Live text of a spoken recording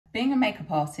Being a makeup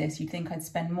artist, you'd think I'd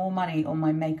spend more money on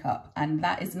my makeup, and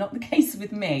that is not the case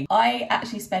with me. I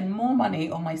actually spend more money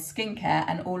on my skincare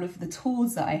and all of the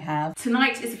tools that I have.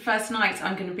 Tonight is the first night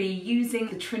I'm going to be using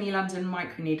the Trinny London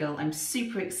Microneedle. I'm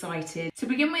super excited. To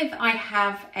begin with, I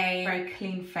have a very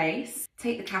clean face.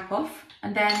 Take the cap off,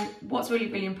 and then what's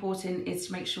really important is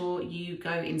to make sure you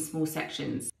go in small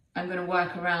sections. I'm going to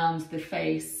work around the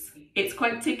face. It's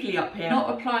quite tickly up here. Not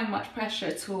applying much pressure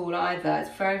at all either.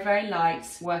 It's very light,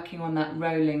 working on that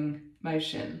rolling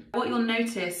motion. What you'll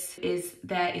notice is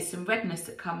there is some redness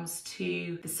that comes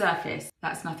to the surface.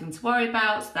 That's nothing to worry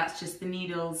about. That's just the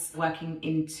needles working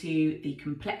into the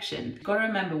complexion. You've got to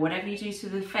remember, whatever you do to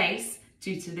the face,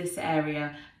 do to this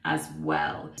area as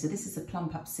well. So this is a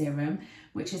Plump Up serum,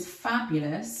 which is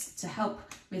fabulous to help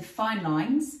with fine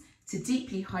lines, to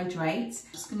deeply hydrate.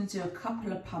 I'm just going to do a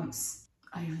couple of pumps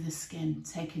over the skin.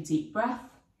 Take a deep breath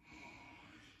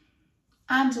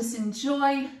and just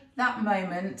enjoy that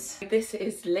moment. This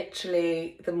is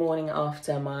literally the morning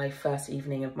after my first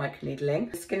evening of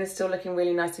microneedling. The skin is still looking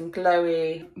really nice and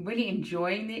glowy. Really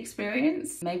enjoying the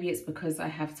experience. Maybe it's because I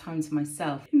have time to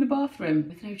myself in the bathroom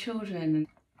with no children.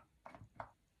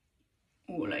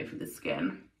 All over the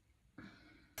skin.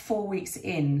 4 weeks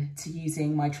in to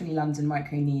using my Trinny London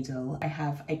Microneedle, I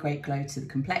have a great glow to the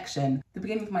complexion. At the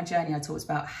beginning of my journey, I talked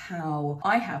about how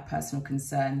I have personal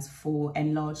concerns for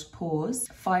enlarged pores,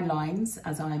 fine lines,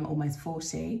 as I'm almost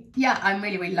 40. Yeah, I'm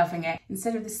really loving it.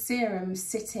 Instead of the serum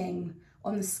sitting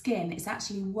on the skin, it's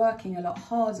actually working a lot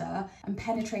harder and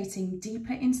penetrating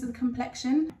deeper into the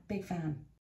complexion. Big fan.